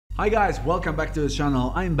Hi guys, welcome back to the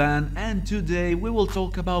channel. I'm Ben, and today we will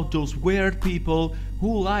talk about those weird people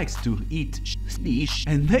who likes to eat fish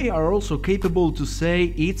and they are also capable to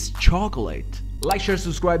say it's chocolate. Like, share,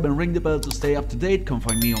 subscribe and ring the bell to stay up to date. Come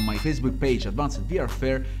find me on my Facebook page Advanced VR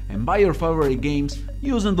Fair and buy your favorite games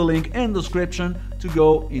using the link in the description to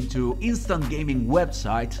go into instant gaming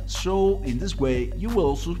website, so in this way you will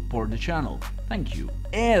also support the channel. Thank you.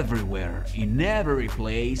 Everywhere, in every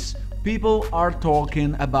place, people are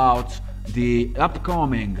talking about the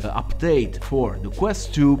upcoming update for the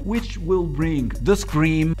Quest 2, which will bring the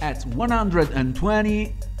screen at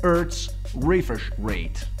 120 Hz refresh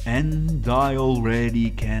rate. And I already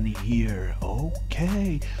can hear,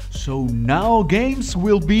 okay, so now games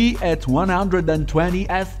will be at 120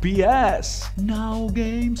 FPS. Now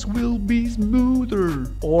games will be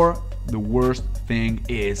smoother. Or the worst thing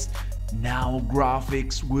is, now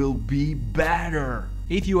graphics will be better.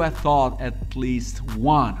 If you have thought at least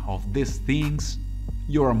one of these things,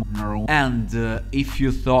 you're a moron. And if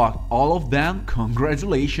you thought all of them,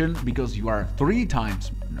 congratulations, because you are 3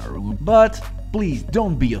 times moron. But please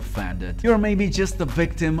don't be offended. You're maybe just a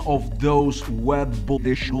victim of those web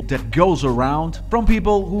bullshit that goes around from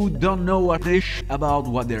people who don't know a dish about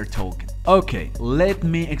what they're talking. Okay, let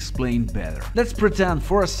me explain better. Let's pretend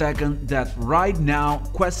for a second that right now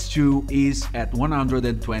Quest 2 is at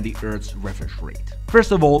 120 Hz refresh rate.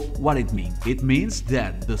 First of all, what it means? It means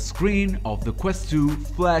that the screen of the Quest 2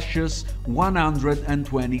 flashes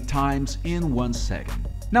 120 times in 1 second.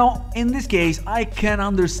 Now, in this case, I can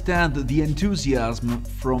understand the enthusiasm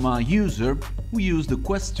from a user who used the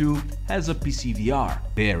Quest 2 as a PC VR.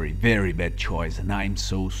 Very bad choice, and I'm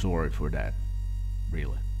so sorry for that.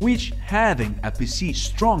 Really. Which, having a PC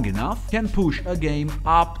strong enough, can push a game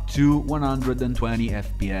up to 120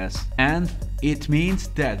 FPS, and it means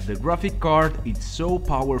that the graphic card is so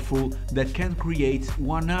powerful that can create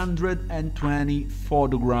 120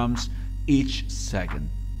 photograms each second.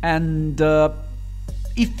 And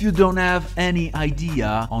if you don't have any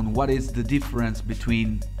idea on what is the difference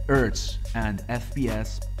between Hertz and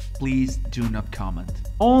FPS, please do not comment.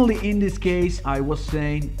 Only in this case I was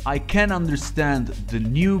saying I can understand the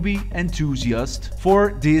newbie enthusiast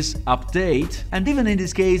for this update, and even in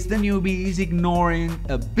this case the newbie is ignoring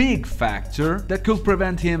a big factor that could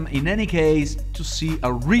prevent him in any case to see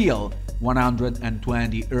a real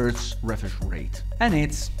 120 Hz refresh rate, and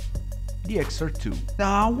it's the XR2.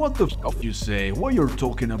 Now, what the f you say? What you're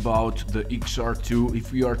talking about the XR2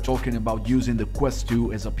 if we are talking about using the Quest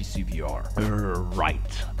 2 as a PC VR? Right.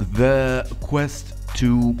 The Quest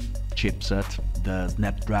 2 chipset, the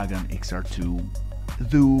Snapdragon XR2,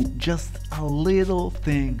 do just a little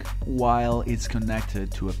thing while it's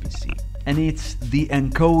connected to a PC. And it's the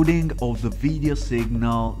encoding of the video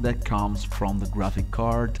signal that comes from the graphic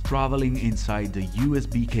card traveling inside the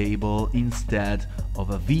USB cable instead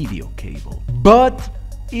of a video cable. But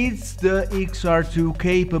is the XR2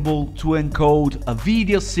 capable to encode a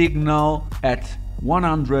video signal at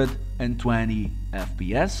 120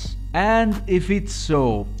 FPS? And if it's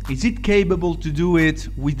so, is it capable to do it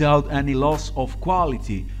without any loss of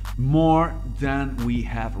quality, more than we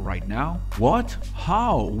have right now? What?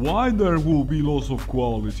 How? Why there will be loss of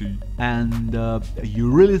quality? And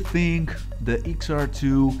you really think the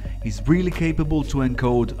XR2 is really capable to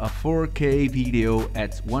encode a 4K video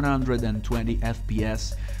at 120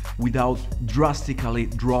 FPS without drastically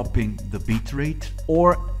dropping the bitrate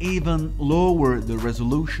or even lower the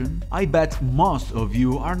resolution? I bet most of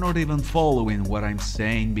you are not even following what I'm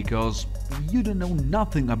saying because you don't know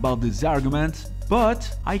nothing about this argument.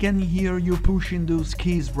 But I can hear you pushing those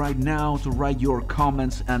keys right now to write your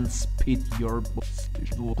comments and spit your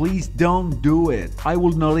Please don't do it. I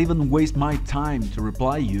will not even waste my time to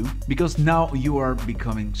reply you, because now you are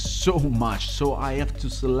becoming so much, so I have to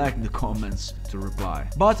select the comments to reply.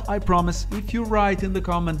 But I promise, if you write in the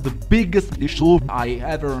comment the biggest issue I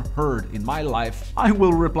ever heard in my life, I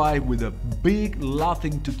will reply with a big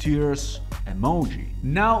laughing to tears emoji.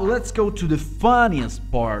 Now let's go to the funniest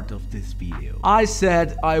part of this video. I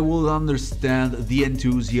said I will understand the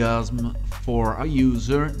enthusiasm for a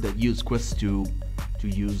user that uses Quest 2 to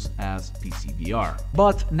use as PC VR.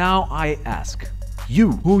 But now I ask,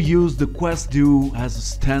 you who use the Quest 2 as a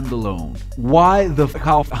standalone, why the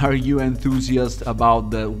f are you enthusiastic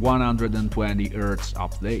about the 120 Hz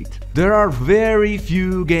update? There are very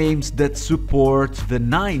few games that support the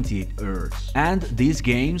 90 Hz, and these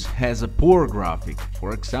games has a poor graphic,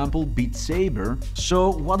 for example Beat Saber.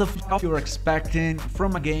 So what the f you're expecting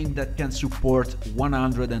from a game that can support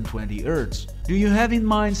 120 Hz? Do you have in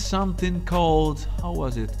mind something called, how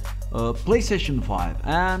was it, PlayStation 5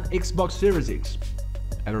 and Xbox Series X?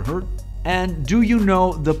 Ever heard? And do you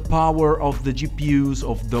know the power of the GPUs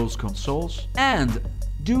of those consoles? And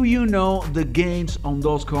do you know the games on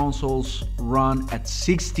those consoles run at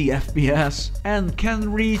 60 FPS and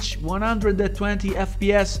can reach 120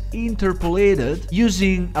 FPS interpolated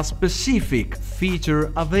using a specific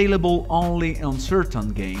feature available only on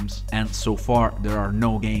certain games? And so far there are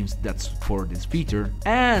no games that support this feature.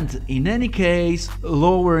 And in any case,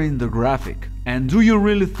 lowering the graphic. And do you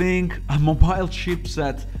really think a mobile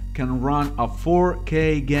chipset can run a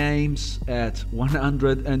 4K games at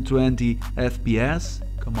 120 FPS?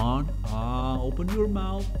 Come on, open your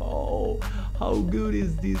mouth. Oh, how good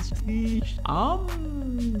is this fish?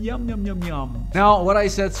 Yum, yum, yum, yum. Now, what I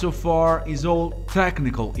said so far is all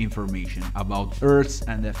technical information about Hertz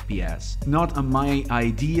and FPS. Not my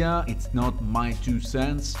idea, it's not my 2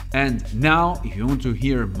 cents. And now, if you want to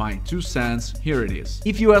hear my 2 cents, here it is.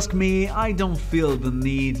 If you ask me, I don't feel the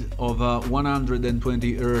need of a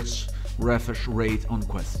 120 Hertz refresh rate on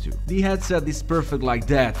Quest 2. The headset is perfect like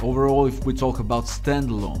that. Overall, if we talk about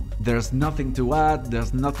standalone, there's nothing to add,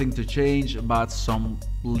 there's nothing to change, but some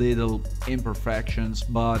little imperfections,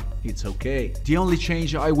 but it's okay. The only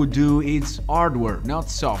change I would do is hardware,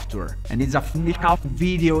 not software, and it's a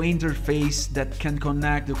video interface that can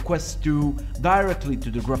connect the Quest 2 directly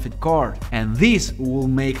to the graphic card, and this will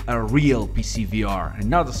make a real PC VR and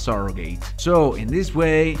not a surrogate. So in this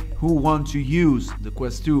way, who want to use the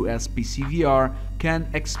Quest 2 as PC VR can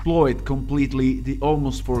exploit completely the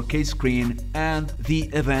almost 4K screen and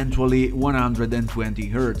the eventually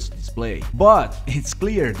 120 Hz display. But it's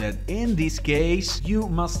clear that in this case you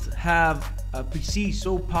must have a PC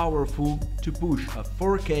so powerful to push a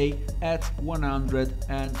 4K at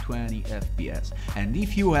 120 FPS. And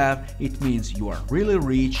if you have, it means you are really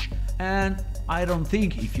rich, and I don't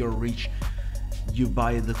think if you're rich you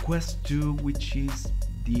buy the Quest 2, which is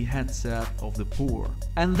the headset of the poor.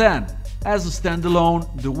 And then, as a standalone,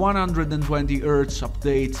 the 120 Hz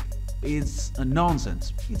update is a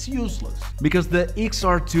nonsense. It's useless, because the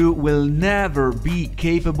XR2 will never be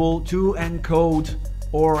capable to encode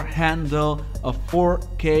or handle a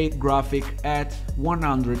 4K graphic at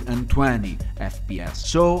 120 FPS.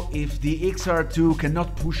 So if the XR2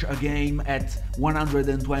 cannot push a game at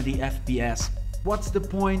 120 FPS, what's the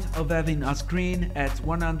point of having a screen at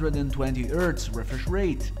 120 Hz refresh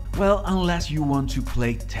rate? Well, unless you want to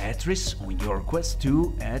play Tetris on your Quest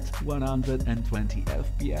 2 at 120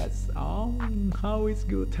 FPS. Oh, how is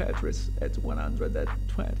good Tetris at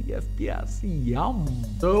 120 FPS? Yum!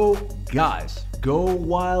 So, guys, go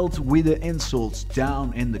wild with the insults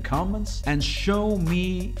down in the comments and show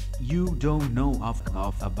me you don't know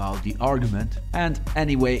about the argument. And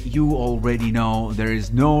anyway, you already know there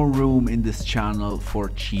is no room in this channel for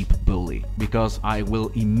cheap bully, because I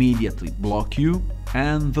will immediately block you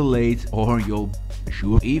and delete or you'll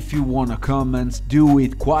shoot. If you wanna comment, do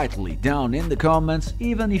it quietly down in the comments.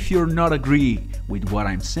 Even if you're not agree with what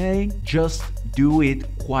I'm saying, just do it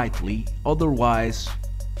quietly, otherwise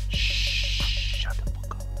shut the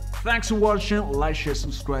fuck up. Thanks for watching, like, share,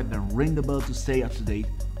 subscribe and ring the bell to stay up to date.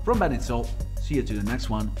 From Ben it's all, see you to the next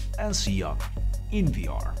one and see ya in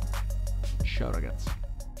VR. Ciao ragazzi.